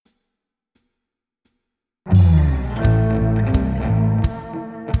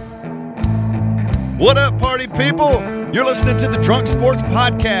What up, party people? You're listening to the Drunk Sports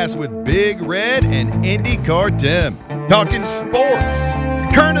Podcast with Big Red and IndyCar Tim. Talking sports,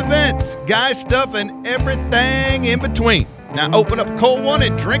 current events, guy stuff, and everything in between. Now open up a cold one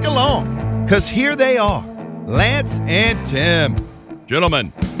and drink along, because here they are, Lance and Tim.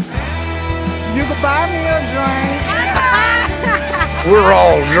 Gentlemen. You could buy me a drink. We're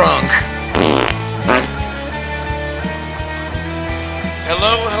all drunk.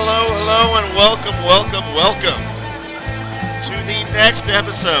 Hello, and welcome to the next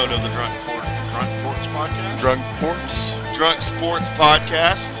episode of the Drunk Sports Podcast. Drunk Sports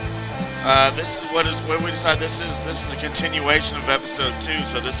Podcast. This is what we decided. This is a continuation of episode 2.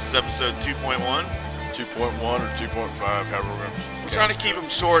 So this is episode 2.1. 2.1 or 2.5, however we're going to. We're trying to keep them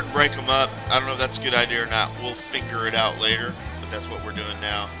short and break them up. I don't know if that's a good idea or not. We'll figure it out later, but that's what we're doing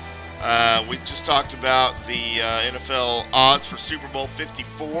now. We just talked about the NFL odds for Super Bowl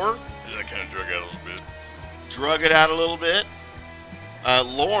 54. That kind of drug it out a little bit.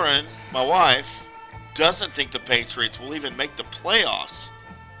 Lauren, my wife, doesn't think the Patriots will even make the playoffs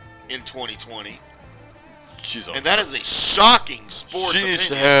in 2020. And that is a shocking sports opinion. She needs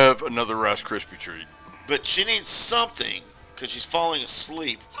to have another Rice Krispie treat. But she needs something because she's falling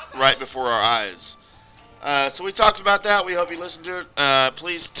asleep right before our eyes. So we talked about that. We hope you listened to it.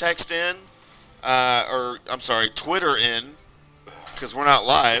 Please text in, Twitter in, because we're not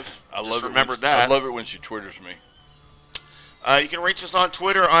live. I love it when she Twitters me. You can reach us on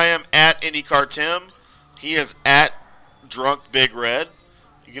Twitter. I am at IndyCar Tim. He is at Drunk Big Red.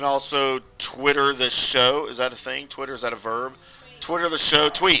 You can also Twitter the show. Is that a thing? Twitter, is that a verb? Twitter the show.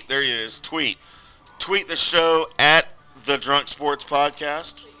 Tweet. There it is. Tweet the show at the Drunk Sports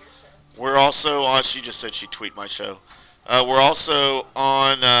Podcast. We're also on, she just said she'd tweet my show. We're also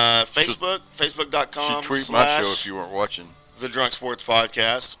on Facebook, facebook.com/. She'd tweet my show if you weren't watching. The Drunk Sports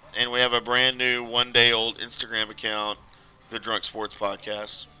Podcast. And we have a brand new one-day-old Instagram account, The Drunk Sports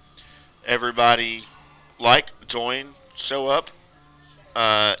Podcast. Everybody join, show up,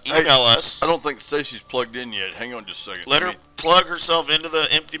 email us. I don't think Stacy's plugged in yet. Hang on just a second. Let her plug herself into the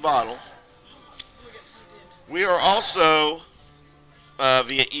empty bottle. We are also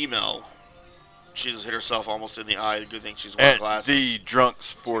via email. She just hit herself almost in the eye. Good thing she's wearing glasses. The Drunk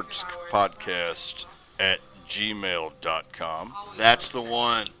Sports Podcast at gmail.com. That's the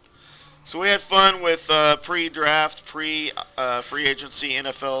one. So we had fun with pre-draft, free agency,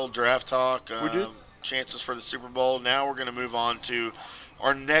 NFL draft talk. We did. Chances for the Super Bowl. Now we're going to move on to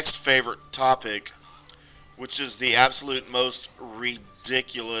our next favorite topic, which is the absolute most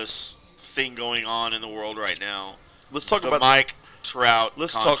ridiculous thing going on in the world right now. Let's talk about Mike Trout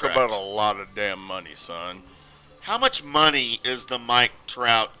contract. Talk about a lot of damn money, son. How much money is the Mike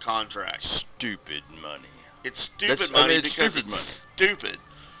Trout contract? Stupid money. It's stupid money because it's stupid.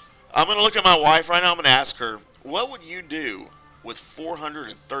 I'm going to look at my wife right now. I'm going to ask her, what would you do with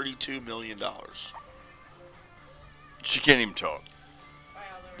 $432 million? She can't even talk.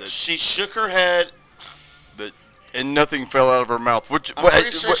 She shook her head. And nothing fell out of her mouth. I'm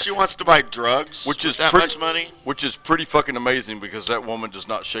pretty sure she wants to buy drugs with that much money. Which is pretty fucking amazing because that woman does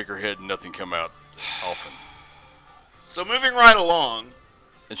not shake her head and nothing come out often. So moving right along.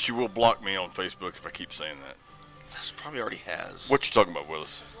 And she will block me on Facebook if I keep saying that. She probably already has. What you talking about,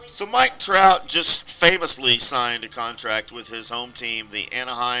 Willis? So Mike Trout just famously signed a contract with his home team, the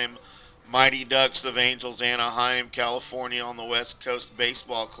Anaheim Mighty Ducks of Angels, Anaheim, California, on the West Coast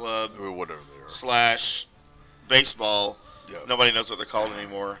Baseball Club. Or whatever they are. / baseball. Yep. Nobody knows what they're called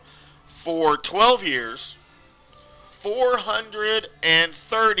anymore. For 12 years, I've heard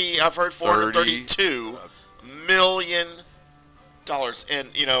 $432 million. And,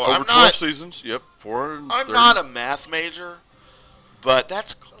 over 12 seasons, yep, $430. I'm not a math major, but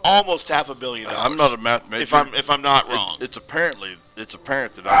that's almost $500 million. I'm not a math major. If I'm not wrong. It's apparent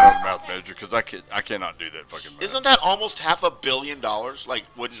that I'm not a math major because I cannot do that fucking math. Isn't that almost $500 million? Like,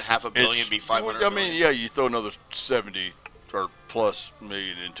 wouldn't $500 million be 500 I million? mean, yeah, you throw another 70 or plus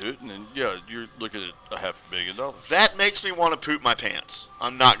million into it, and then, yeah, you're looking at $500 million. That makes me want to poop my pants.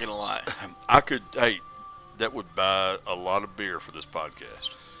 I'm not going to lie. That would buy a lot of beer for this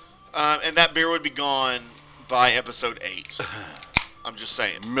podcast. And that beer would be gone by episode 8. I'm just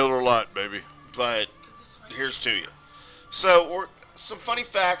saying. Miller Lite, baby. But here's to you. So, some funny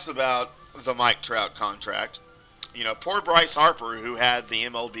facts about the Mike Trout contract. Poor Bryce Harper, who had the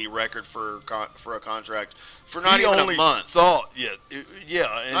MLB record for a contract for not even a month. Not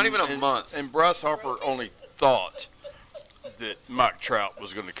even a month. And Bryce Harper only thought that Mike Trout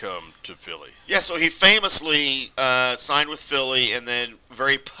was going to come to Philly. Yeah, so he famously signed with Philly and then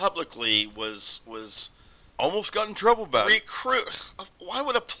very publicly was almost got in trouble about it. Recruit. Why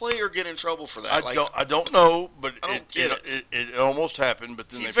would a player get in trouble for that? I don't know, but I don't get it. It almost happened. But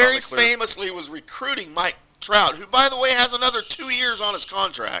then he they very finally famously was recruiting Mike Trout, who, by the way, has another 2 years on his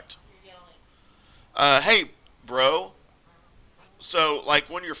contract. Hey, bro. So, like,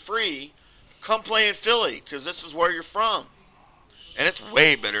 when you're free, come play in Philly, because this is where you're from. And it's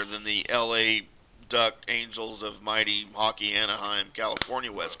way better than the L.A. Duck Angels of mighty hockey Anaheim,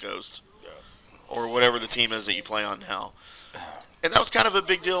 California, West Coast, or whatever the team is that you play on now. And that was kind of a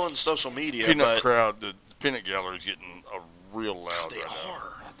big deal in social media. Peanut crowd, the peanut gallery is getting real loud. They right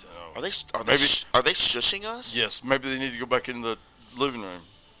are. now. Are they shushing us? Yes, maybe they need to go back in the living room.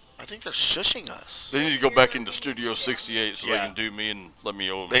 I think they're shushing us. They need to go back into Studio 68 so Yeah. they can do me and let me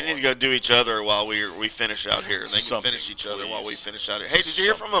over. They need to go do each other while we finish out here. They can Something, finish each other while we please. finish out here. Hey, did you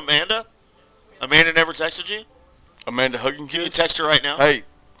hear from Amanda? Amanda never texted you? Amanda Hug and Can you Kiss? text her right now? Hey,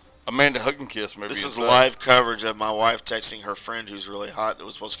 Amanda Hug and Kiss. Maybe This is inside. live coverage of my wife texting her friend who's really hot that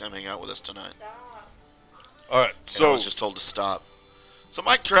was supposed to come hang out with us tonight. All right, So I so was just told to stop. So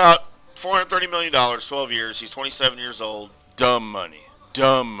Mike Trout, $430 million, 12 years. He's 27 years old. dumb money.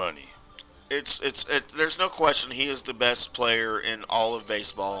 There's no question he is the best player in all of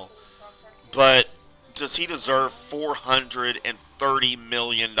baseball. But does he deserve $430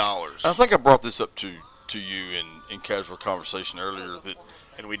 million? I think I brought this up to you in casual conversation earlier that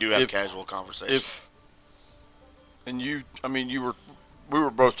And we do have casual conversations. we were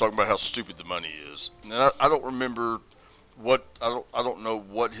both talking about how stupid the money is. And I don't remember I don't know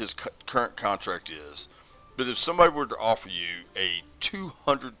what his current contract is. But if somebody were to offer you a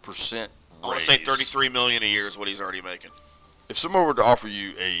 200% raise, I want to say $33 million a year is what he's already making. if someone were to offer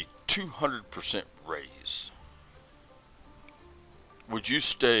you a 200% raise, would you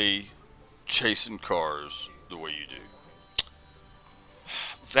stay chasing cars the way you do?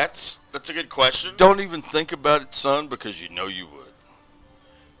 That's a good question. Don't even think about it, son, because you know you would.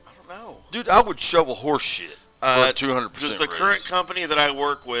 I don't know. Dude, I would shovel horse shit for a 200% Does the raise. current company that I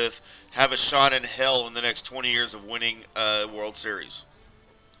work with have a shot in hell in the next 20 years of winning a World Series?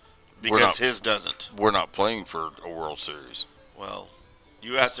 Because his doesn't. We're not playing for a World Series. Well,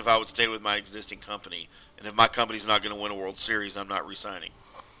 you asked if I would stay with my existing company, and if my company's not going to win a World Series, I'm not re-signing.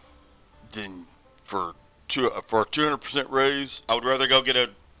 Then for a 200% raise, I would rather go get a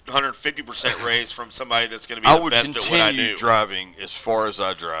 150% raise from somebody that's going to be I the would best at what I continue do. driving as far as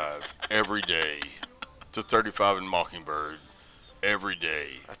I drive every day to 35 and Mockingbird every day.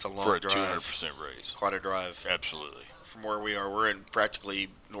 That's a long for a drive. 200% It's raise. quite a drive Absolutely. from where we are. We're in practically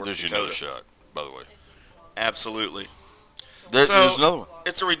North There's your Dakota. another shot, by the way. Absolutely. There's another one.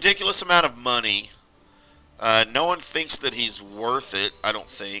 It's a ridiculous amount of money. No one thinks that he's worth it, I don't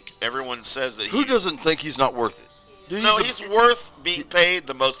think. Everyone says that Who doesn't think he's not worth it? Dude, he's worth being paid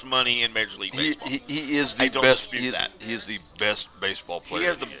the most money in Major League Baseball. He is the I don't best. dispute that. He is the best baseball player. He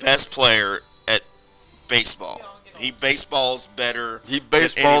is the in game. best player at baseball. He baseballs better He than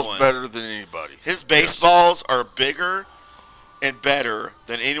baseballs anyone. better than anybody. His baseballs are bigger and better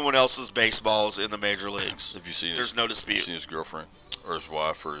than anyone else's baseballs in the major leagues. Have you seen? There's no dispute. Have you seen his girlfriend or his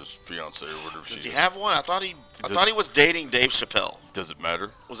wife or his fiance or whatever? Does she he is? have one? I thought he was dating Dave Chappelle. Does it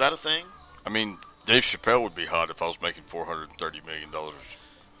matter? Was that a thing? I mean, Dave Chappelle would be hot if I was making $430 million.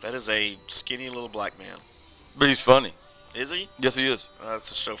 That is a skinny little black man. But he's funny. Is he? Yes, he is.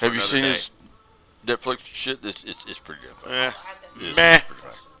 That's a show for Have you another seen day. his Netflix shit? It's pretty damn funny. It is Meh. pretty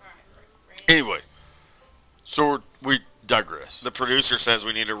funny. Anyway, so we digress. The producer says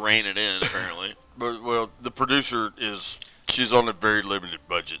we need to rein it in, apparently. But the producer she's on a very limited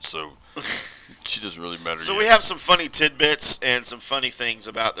budget, so she doesn't really matter. So yet. we have some funny tidbits and some funny things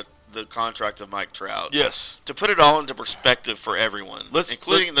about the contract of Mike Trout. Yes. To put it all into perspective for everyone,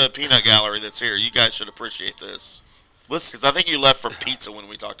 including the peanut gallery that's here, you guys should appreciate this. Because I think you left for pizza when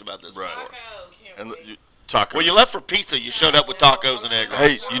we talked about this before. And taco. Well, you left for pizza. You showed up with tacos and egg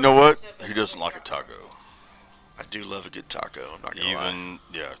rolls. Hey, you know what? He doesn't like a taco. I do love a good taco. I'm not gonna lie.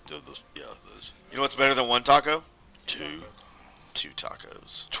 Those. You know what's better than one taco? Two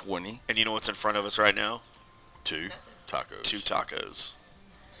tacos. 20. And you know what's in front of us right now? 2 tacos. 2 tacos.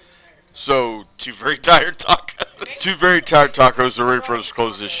 So 2 very tired tacos. 2 very tired tacos are ready for us to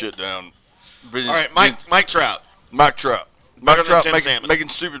close this shit down. But All right, Mike Trout. Mike Trout. Better Mike than Trout Tim Salmon. making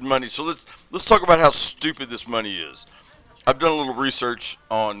stupid money. So let's talk about how stupid this money is. I've done a little research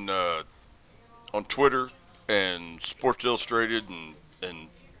on Twitter and Sports Illustrated and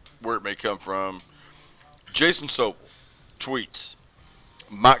where it may come from. Jason Sobel tweets,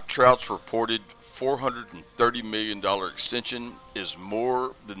 Mike Trout's reported $430 million extension is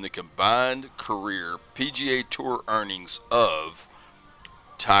more than the combined career PGA Tour earnings of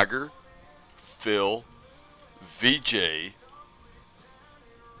Tiger, Phil, VJ,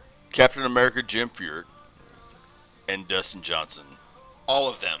 Captain America Jim Furyk, and Dustin Johnson. All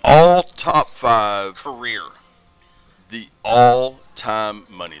of them. All top 5. Career. The all-time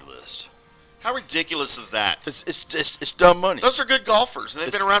money list. How ridiculous is that? It's dumb money. Those are good golfers, and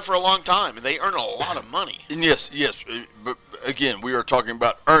they've been around for a long time, and they earn a lot of money. And yes, but again, we are talking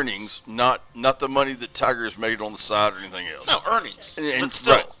about earnings, not the money that Tiger has made on the side or anything else. No, earnings. And but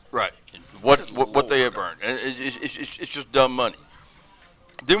still. Right. What they have earned. And it's just dumb money.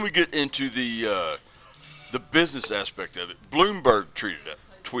 Then we get into the business aspect of it. Bloomberg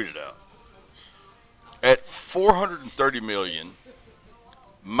tweeted out. At $430 million,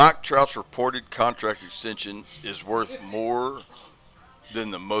 Mike Trout's reported contract extension is worth more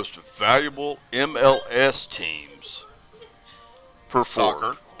than the most valuable MLS teams per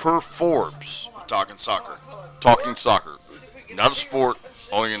Forbes. Talking soccer. Talking soccer. Not a sport,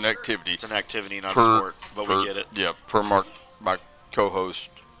 only an activity. It's an activity, not a sport, but we get it. Yeah, per my co-host,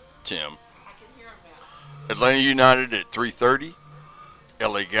 Tim. Atlanta United at $330,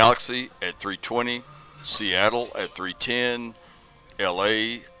 LA Galaxy at $320, Seattle at $310,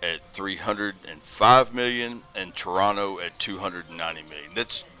 LA at $305 million, and Toronto at $290 million.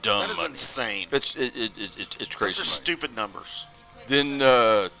 That's dumb money. That is insane. It's crazy. Those are stupid numbers. Then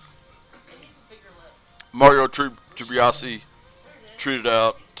Mario Tribiasi tweeted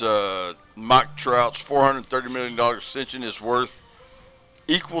out Mike Trout's $430 million extension is worth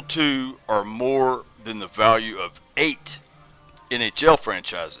equal to or more than the value of 8 NHL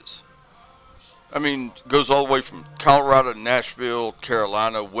franchises. I mean, goes all the way from Colorado, Nashville,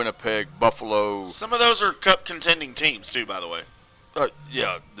 Carolina, Winnipeg, Buffalo. Some of those are cup contending teams, too, by the way.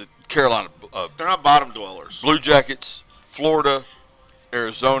 Yeah, the Carolina. They're not bottom dwellers. Blue Jackets, Florida,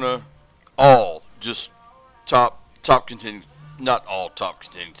 Arizona, all just top contending. Not all top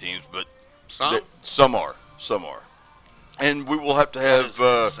contending teams, but some are. And we will have to have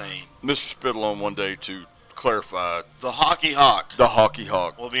Mr. Spittle on one day to clarify. The Hockey Hawk. The Hockey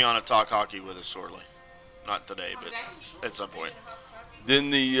Hawk. Will be on a Talk Hockey with us shortly. Not today, but at some point. Then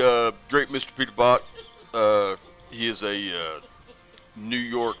the great Mr. Peter Bott. He is a New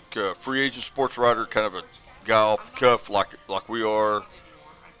York free agent sports writer, kind of a guy off the cuff like we are,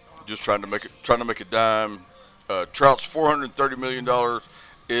 just trying to make a dime. Trout's $430 million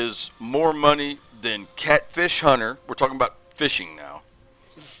is more money than Catfish Hunter. We're talking about fishing now.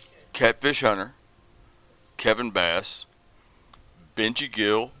 Catfish Hunter, Kevin Bass, Benji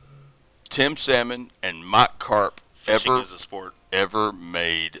Gill, Tim Salmon, and Mike Carp Fishing is a sport. ever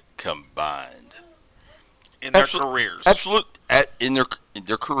made combined. In their careers. Absolutely. In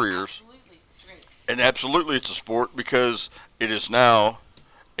their careers. And absolutely it's a sport because it is now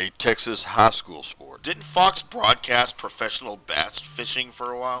a Texas high school sport. Didn't Fox broadcast professional bass fishing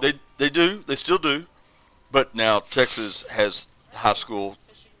for a while? They do. They still do. But now Texas has high school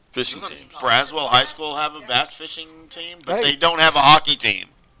fishing teams. Braswell High School have a bass fishing team, but Hey. they don't have a hockey team.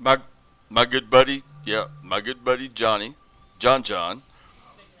 My good buddy, John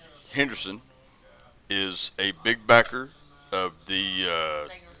Henderson is a big backer of the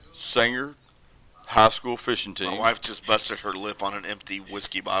Sanger high school fishing team. My wife just busted her lip on an empty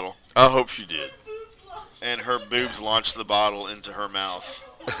whiskey bottle, I hope she did. and her boobs launched the bottle into her mouth.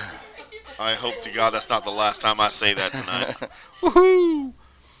 I hope to God that's not the last time I say that tonight. Woohoo!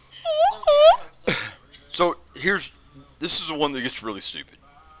 So this is the one that gets really stupid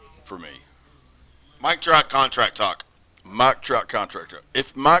for me. Mike Trout contract talk. Mike Trout contract.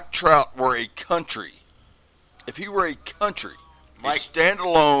 If Mike Trout were a country, a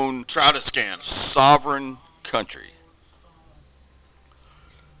standalone Troutiscan. sovereign country,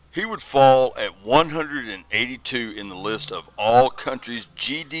 he would fall at 182 in the list of all countries'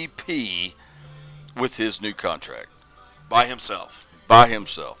 GDP with his new contract. By himself.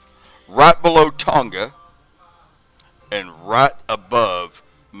 Right below Tonga and right above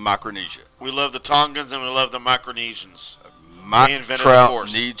Micronesia. We love the Tongans and we love the Micronesians. They Mike invented the Trout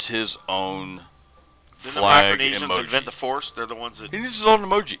Force. needs his own Didn't the flag Micronesians emoji. invent the Force? They're the ones that... He needs his own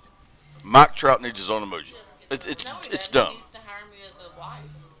emoji. Mike Trout needs his own emoji. It's dumb. He needs to hire me as a wife.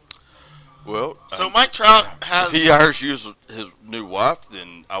 Well, So Mike Trout has... if he hires you as his new wife,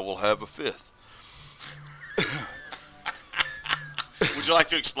 then I will have a fifth. Would you like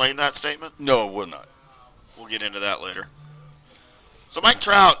to explain that statement? No, I will not. We'll get into that later. So Mike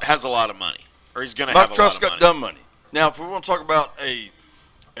Trout has a lot of money. Or he's going to Mike have a Trout's lot got of money. dumb money. Now, if we want to talk about a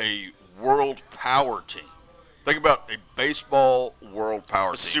world power team, think about a baseball world power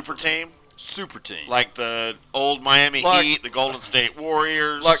A team. super team? Super team. Like the old Miami Heat, the Golden State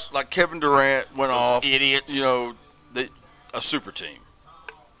Warriors. Like Kevin Durant went those off. idiots. You know, a super team.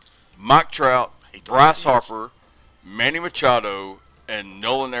 Mike Trout Bryce Harper, Manny Machado, and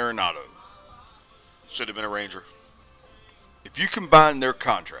Nolan Arenado. Should have been a Ranger. If you combine their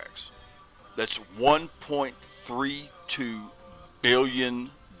contracts, that's $1.32 billion in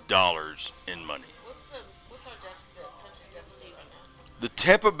money. What's our deficit? Country deficit right now? The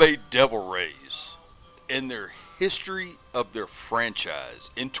Tampa Bay Devil Rays, in their history of their franchise,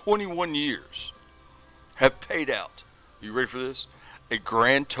 in 21 years, have paid out, you ready for this? A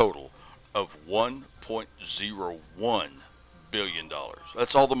grand total of $1.01 billion.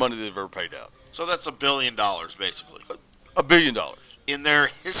 That's all the money they've ever paid out. So that's $1 billion, basically. $1 billion. In their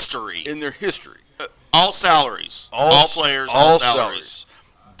history. In their history. All salaries. All players, all salaries.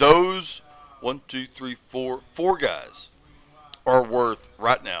 Those 4 guys are worth,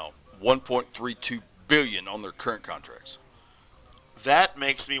 right now, $1.32 billion on their current contracts. That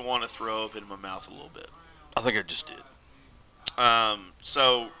makes me want to throw up in my mouth a little bit. I think I just did. And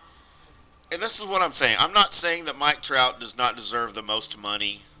this is what I'm saying. I'm not saying that Mike Trout does not deserve the most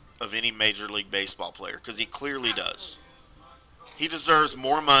money of any Major League Baseball player, because he clearly does. He deserves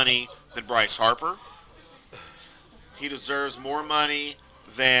more money than Bryce Harper. He deserves more money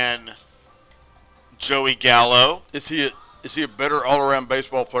than Joey Gallo. Is he a better all-around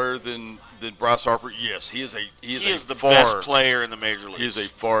baseball player than Bryce Harper? Yes, he is. He is the best player in the major leagues. He is a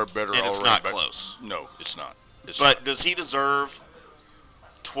far better all-around. And it's not close. No, it's not. But does he deserve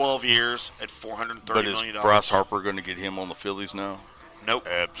 12 years at $430 million? Is Bryce Harper going to get him on the Phillies now? Nope.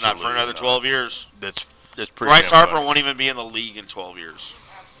 Absolutely not for another 12 years. That's pretty. Bryce Harper won't even be in the league in 12 years.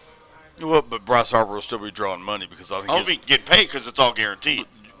 Well, but Bryce Harper will still be drawing money because I think he'll be getting paid because it's all guaranteed.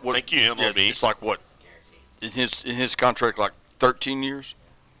 Thank you, MLB. Yeah, it's like what? In his contract, like 13 years?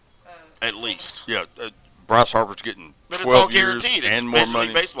 At least. Yeah, Bryce Harper's getting 12 but it's all years guaranteed. and It's more Major money.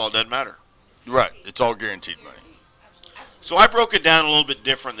 League Baseball. It doesn't matter. Right. It's all guaranteed money. So I broke it down a little bit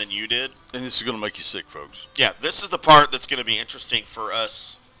different than you did. And this is going to make you sick, folks. Yeah, this is the part that's going to be interesting for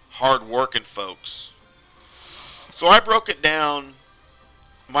us hard-working folks. So I broke it down,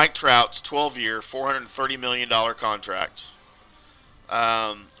 Mike Trout's 12-year, $430 million contract.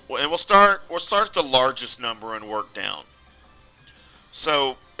 And we'll start at the largest number and work down.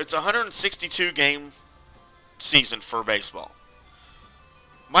 So it's a 162-game season for baseball.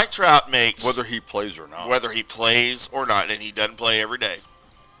 Mike Trout makes... Whether he plays or not. And he doesn't play every day.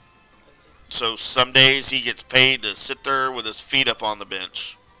 So some days he gets paid to sit there with his feet up on the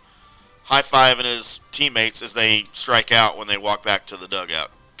bench, high-fiving his teammates as they strike out when they walk back to the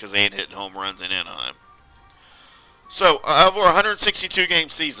dugout because they ain't hitting home runs in Anaheim. So over a 162-game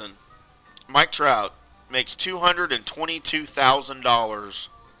season, Mike Trout makes $222,000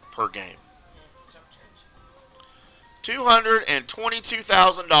 per game.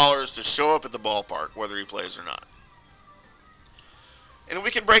 $222,000 to show up at the ballpark, whether he plays or not. And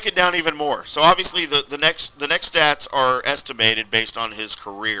we can break it down even more. So obviously the next stats are estimated based on his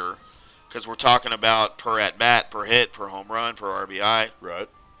career, because we're talking about per at-bat, per hit, per home run, per RBI. Right.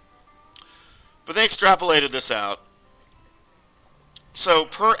 But they extrapolated this out. So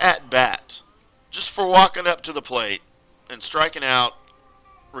per at-bat, just for walking up to the plate and striking out,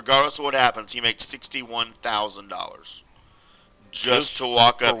 regardless of what happens, he makes $61,000 just to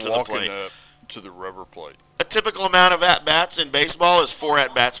walk up to the plate. Walking up to the rubber plate. A typical amount of at-bats in baseball is 4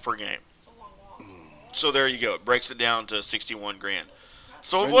 at-bats per game. So there you go. It breaks it down to $61,000.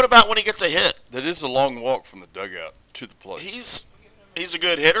 So what about when he gets a hit? That is a long walk from the dugout to the plate. He's a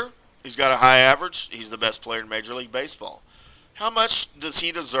good hitter. He's got a high average. He's the best player in Major League Baseball. How much does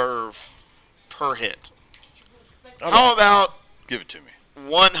he deserve per hit? How about give it to me?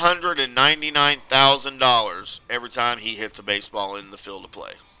 $199,000 every time he hits a baseball in the field of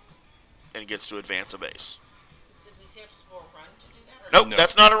play and gets to advance a base. Does he have to score a run to do that? Nope, no.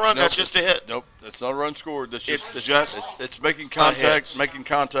 That's not a run. That's just a hit. Nope, that's not a run scored. That's it's making contact,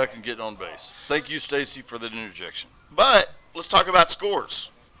 and getting on base. Thank you, Stacy, for that interjection. But let's talk about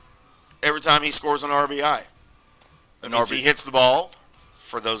scores. Every time he scores an RBI, that means he hits the ball.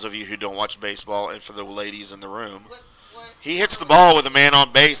 For those of you who don't watch baseball, and for the ladies in the room, he hits the ball with a man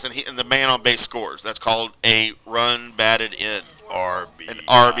on base, and the man on base scores. That's called a run batted in. An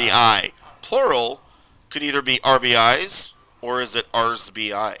RBI. Plural could either be RBIs or is it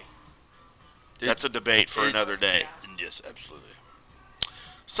RSBI? That's a debate for another day. Yes, absolutely.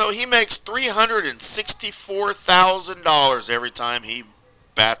 So he makes $364,000 every time he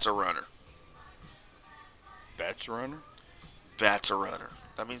bats a runner. Bats a runner? Bats a runner.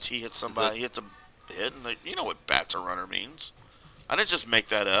 That means he hits somebody. He hits a hit, and you know what bats a runner means. I didn't just make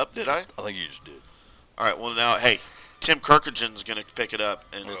that up, did I? I think you just did. All right, well, now, hey, Tim Kirkagen's going to pick it up,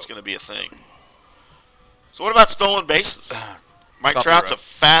 and it's going to be a thing. So what about stolen bases? Mike Trout's a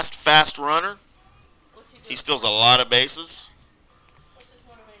fast runner. He steals a lot of bases. What's his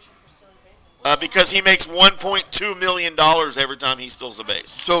motivation for stealing bases? Because he makes $1.2 million every time he steals a base.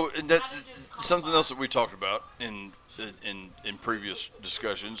 So and that something else that we talked about in previous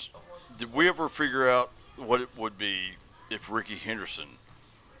discussions. Did we ever figure out what it would be if Ricky Henderson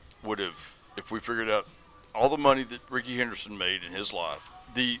would have, if we figured out all the money that Ricky Henderson made in his life,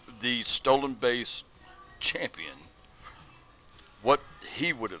 the stolen base champion, what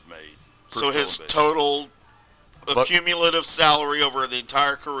he would have made? Per So his stolen base? total cumulative salary over the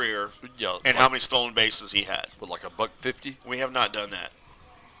entire career, Yeah, and how many stolen bases he had. like $1.50, We have not done that.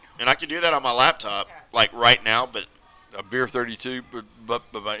 And I could do that on my laptop, like right now, but a beer 32, but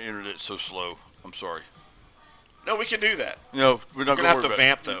my internet's so slow. I'm sorry. no, we can do that. No, we're not We're going gonna have to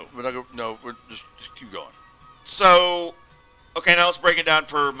vamp, though. We're not gonna, no, we're just keep going. So, okay, now let's break it down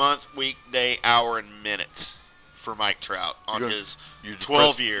per month, week, day, hour, and minute for Mike Trout on his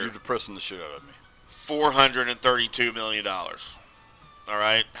 12-year, You're depressing the shit out of me. $432 million. All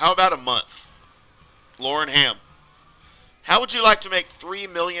right? How about a month? Lauren Ham, how would you like to make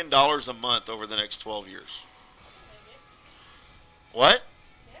 $3 million a month over the next 12 years? What?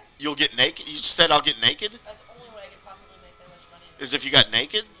 Yeah. You'll get naked? You just said I'll get naked? That's the only way I could possibly make that much money. Is if you got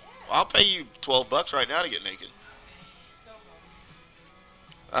naked? Well, I'll pay you $12 right now to get naked. Let's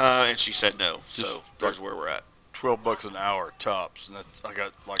go home. And she said no. So Just there's where we're at. $12 an hour tops, and that's I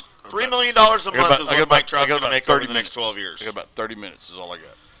got like $3 million a month is what Mike Trout's going to about make over 30 the next minutes. 12 years. I got about 30 minutes is all I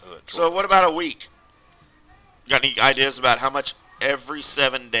got. Of that So what about a week? You got any ideas about how much every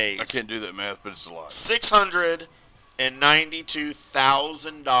 7 days? I can't do that math, but it's a lot.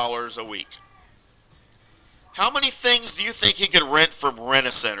 $692,000 a week. How many things do you think he could rent from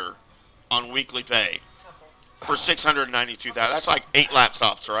Rent-A-Center on weekly pay for $692,000? That's like 8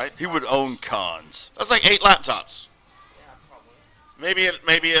 laptops, right? He would own cons. That's like 8 laptops. Yeah, probably.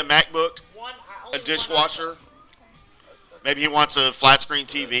 Maybe a MacBook, a dishwasher. Maybe he wants a flat screen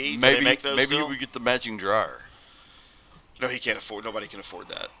TV. Do they make those maybe still? we get the matching dryer. No, he can't afford. Nobody can afford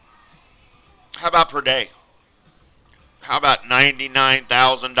that. How about per day? How about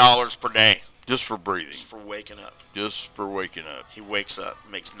 $99,000 per day Just for breathing. just for waking up? Just for waking up. He wakes up,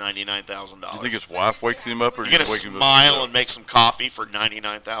 makes $99,000. You think his wife wakes him up, or You're does gonna he wake him up? smile himself? and make some coffee for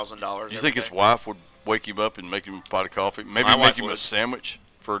 $99,000? You think his wife would wake him up and make him a pot of coffee? Maybe My make wife him a would. sandwich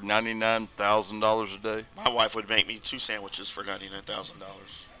for $99,000 a day? My wife would make me 2 sandwiches for $99,000.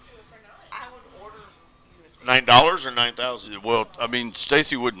 I would order you a sandwich. $9 or $9,000? Well, I mean,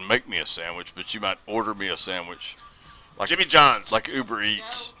 Stacy wouldn't make me a sandwich, but she might order me a sandwich. Like, Jimmy John's. like Uber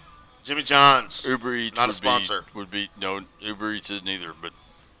Eats. Jimmy John's. Uber Eats Not a would sponsor. No, Uber Eats isn't either, but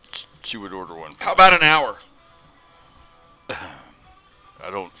she would order one. For How me. about an hour? I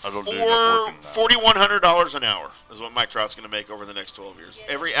don't do enough For working now. $4,100 an hour is what Mike Trout's going to make over the next 12 years.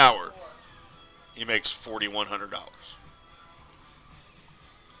 Every hour, he makes $4,100.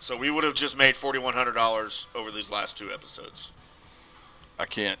 So we would have just made $4,100 over these last 2 episodes. I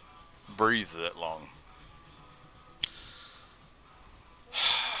can't breathe that long.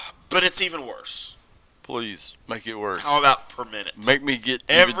 But it's even worse. Please make it worse. How about per minute? Make me get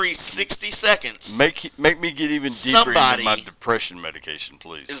Every 60 seconds make me get even deeper Somebody into my depression medication,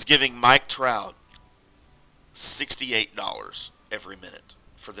 please. is giving Mike Trout $68 every minute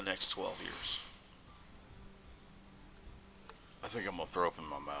for the next 12 years. I think I'm gonna throw up in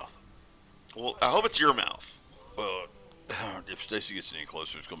my mouth. Well, I hope it's your mouth. Well, if Stacy gets any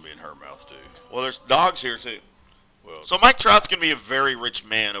closer, it's gonna be in her mouth too. Well, there's dogs here too. Well, So Mike Trout's going to be a very rich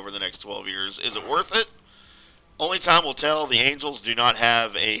man over the next 12 years. Is it worth it? Only time will tell. The Angels do not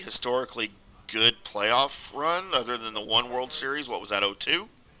have a historically good playoff run other than the one World Series. What was that, 02?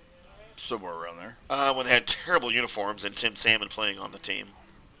 somewhere around there. When they had terrible uniforms and Tim Salmon playing on the team.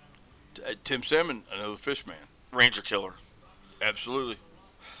 Tim Salmon, another fish man. Ranger killer. Absolutely.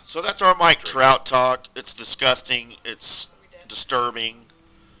 So that's our Mike Trout talk. It's disgusting. It's disturbing.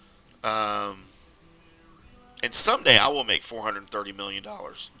 And someday I will make $430 million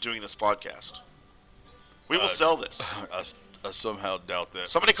doing this podcast. We will sell this. I somehow doubt that.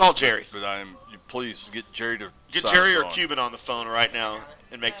 Somebody call Jerry. But please get Jerry to Get sign Jerry us or on. Cuban on the phone right now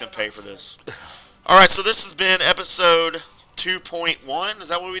and make them pay for this. All right, so this has been episode 2.1. Is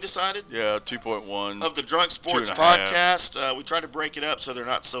that what we decided? Yeah, 2.1. Of the Drunk Sports 2.5. Podcast. We try to break it up so they're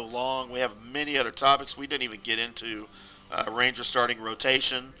not so long. We have many other topics. We didn't even get into Ranger starting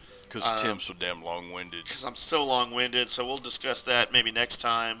rotation. Because Tim's so damn long-winded. Because I'm so long-winded, so we'll discuss that maybe next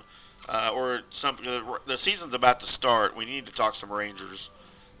time. The season's about to start. We need to talk some Rangers.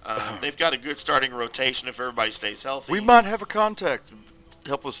 They've got a good starting rotation if everybody stays healthy. We might have a contact.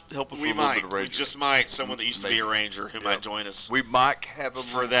 Help us with a We little might. bit of We Rangers. just might. Someone that used to be a Maybe. Ranger who might join us. We might have a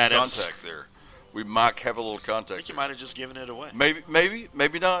For little that contact there. we might have a little I contact. think you might have just given it away.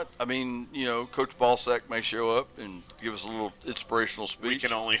 Maybe not. I mean, Coach Ballsack may show up and give us a little inspirational speech. We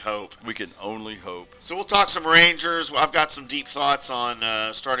can only hope. We can only hope. So we'll talk some Rangers. I've got some deep thoughts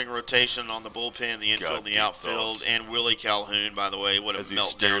on starting rotation on the bullpen, the infield, and the outfield, and Willie Calhoun, by the way. What a As he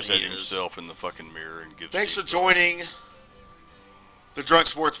meltdown stares he at is. himself in the fucking mirror and gives. Thanks for deep joining the Drunk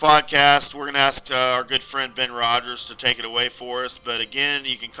Sports Podcast. We're going to ask our good friend Ben Rogers to take it away for us. But again,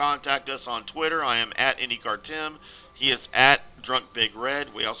 you can contact us on Twitter. I am at IndyCarTim. He is at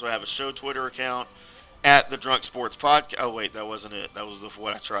DrunkBigRed. We also have a show Twitter account at the Drunk Sports Podcast. Oh, wait, that wasn't it. That was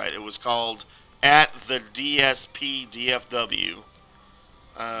what I tried. It was called at the DSPDFW,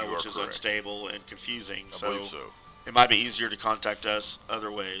 which is correct. Unstable and confusing. I believe so. It might be easier to contact us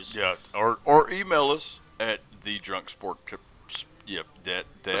other ways. Yeah, or email us at the Drunk Sport. Yep, that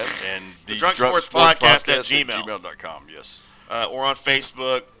and the Drunk Sports Podcast at gmail.com. Yes, or on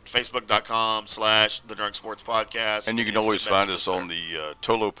Facebook, facebook.com/the Drunk Sports Podcast. and you can always find us on the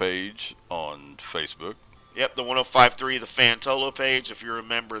Tolo page on Facebook. Yep, the 105.3 The Fan Tolo page. If you're a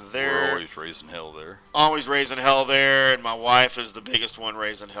member there, We're always raising hell there. Always raising hell there, and my wife is the biggest one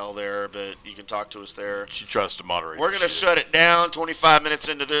raising hell there. But you can talk to us there. She tries to moderate. We're gonna shut it down. 25 minutes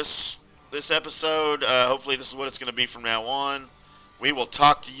into this episode. Hopefully, this is what it's gonna be from now on. We will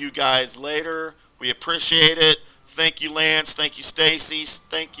talk to you guys later. We appreciate it. Thank you, Lance. Thank you, Stacy.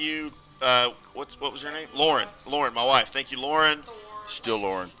 Thank you. What was your name? Lauren. Lauren, my wife. Thank you, Lauren. Still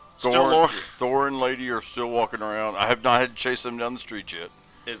Lauren. Still Lauren. Thor and Lady are still walking around. I have not had to chase them down the street yet.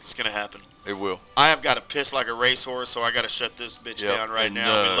 It's gonna happen. It will. I have got to piss like a racehorse, so I got to shut this bitch down right and,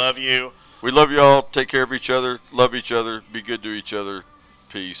 now. We love you. We love y'all. Take care of each other. Love each other. Be good to each other.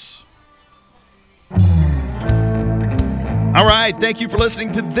 Peace. All right, thank you for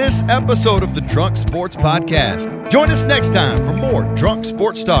listening to this episode of the Drunk Sports Podcast. Join us next time for more Drunk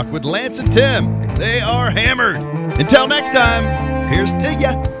Sports Talk with Lance and Tim. They are hammered. Until next time, here's to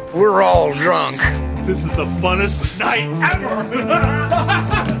ya. We're all drunk. This is the funnest night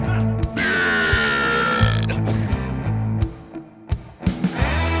ever!